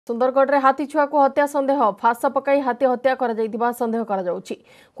सुंदरगढ़ हाथी छुआ को हत्या संदेह फास पकाई हाथी हत्या कर संदेह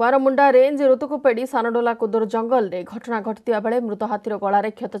कुआरमुंडा रेंज ऋतुकुपेड़ी सानडोला कुदुर जंगल में घटना घटी बेले मृत हाथीर गलार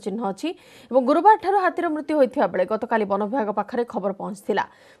क्षत चिन्ह अच्छी गुरुवार ठार हाथीर मृत्यु होता बेले गतकाली वन विभाग पाखे खबर पहुंचीला।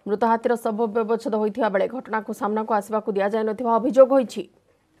 मृत हाथीर शव व्यवच्छेद होता बेले घटना को सामना को आसवा दि जाए अभियोग होईछि।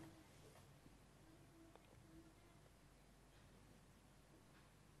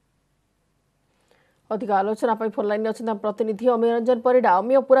 अधिक आलोचना फोन लाइन अच्छे प्रतिनिधि अमीय रंजन परिडा।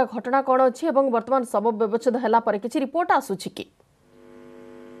 अमीय पूरा घटना कौन अच्छी वर्तमान शव व्यवच्छेद है किसी रिपोर्ट आसूची कि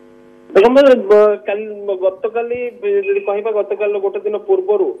गतकाल गोटे दिन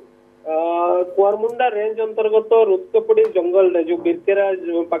पूर्व कुआरमुंडा रेंज अंतर्गत रुतकपड़ी जंगल जो बिरकेरा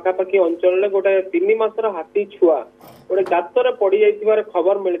पाखापाखि अंचल गोटे 3 मासर हाथी छुआ गोटे गातर पड़ जाइथिबार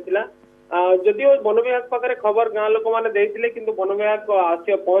खबर मिलता। जदिव वन विभाग पाखे खबर गाँ लोक मैंने किंतु वन विभाग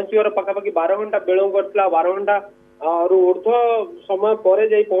पहुंचवर पाखापाखि 12 घंटा विलंब करथिला। 12 घंटा ऊर्ध समय पर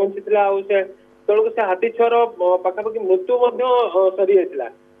जाई पहुंचीला। तेणु से हाथी छुआर पाखापाखि मृत्यु सरी जाइथिला।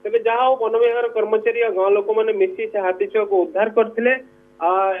 तेबे जहाँ वन विभाग कर्मचारी गाँ लोक मैंने मिसी से हाथी छुआ को उद्धार करथिले।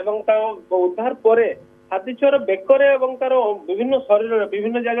 उद्धार पर हाथी छुआर बेकरे तार विभिन्न शरीर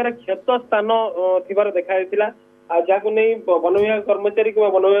विभिन्न जगह क्षत स्थान थिबार देखा जहां नहीं वन विभाग कर्मचारी कि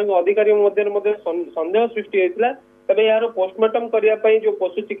वन विभाग अधिकारी मध्य संदेह सृष्टि होता। तेज यार पोस्टमार्टम करने जो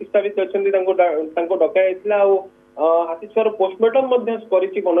पशु चिकित्साविद अच्छा डक हाथी छुआर पोस्टमार्टम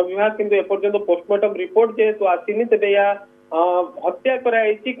वन विभाग किंतु एपर्यंत पोस्टमार्टम रिपोर्ट जेहेतु आसीनी तेज या हत्या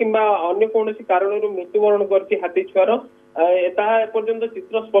कराई किंबा अन्य कौन कारण मृत्युवरण कर हाथी छुआर एपर्यंत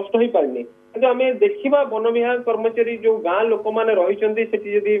चित्र स्पष्ट हो पारनी। कि आम देखा वन विभाग कर्मचारी जो गाँ लोक मैंने रही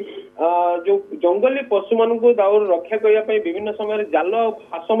जो जंगली पशु मान रक्षा करने विभिन्न समय जाल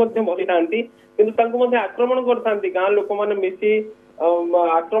फास भरी था कि आक्रमण करते गाँ लोक मैंने मिसी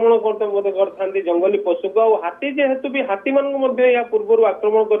आक्रमण करते जंगली पशु को हाथी जेहेतु भी हाथी मान या पूर्व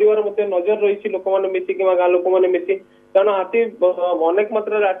आक्रमण कर नजर रही लोक मैंने मिसी कि गाँ लोक मैंने मिसी कारण हाथी अनेक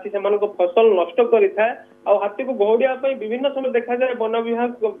मात्रा आसी से फसल नष्ट करें हाथी को घौड़िया विभिन्न समय देखा जाए वन विभाग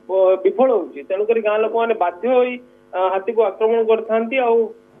विफल होती। तेणुक गाँ लोक मैंने बाध्य हाथी को आक्रमण करते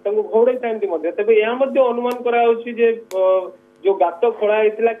घौड़े था। तेज यह अनुमान कर जो गात खोला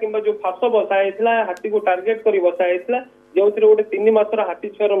कि जो फास बसाई हाथी को टार्गेट कर बसाई जो गोटे 3 मासर हाथी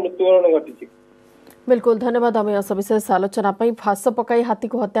छुआर मृत्युवरण घटी। बिल्कुल धन्यवाद अमीय सविशेष आलोचना फास पकाई हाथी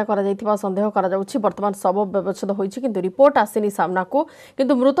को हत्या कर संदेह वर्तमान शव व्यवच्छेद होती किंतु रिपोर्ट आसीनी सामना को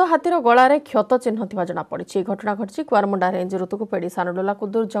किंतु मृत हाथीर गलार क्षत चिन्ह जनापड़ी। घटना घटी कुआरमुंडा रेंज ऋतुकुपेड़ी सानडोला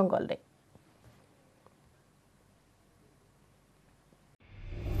कुदुर जंगल में।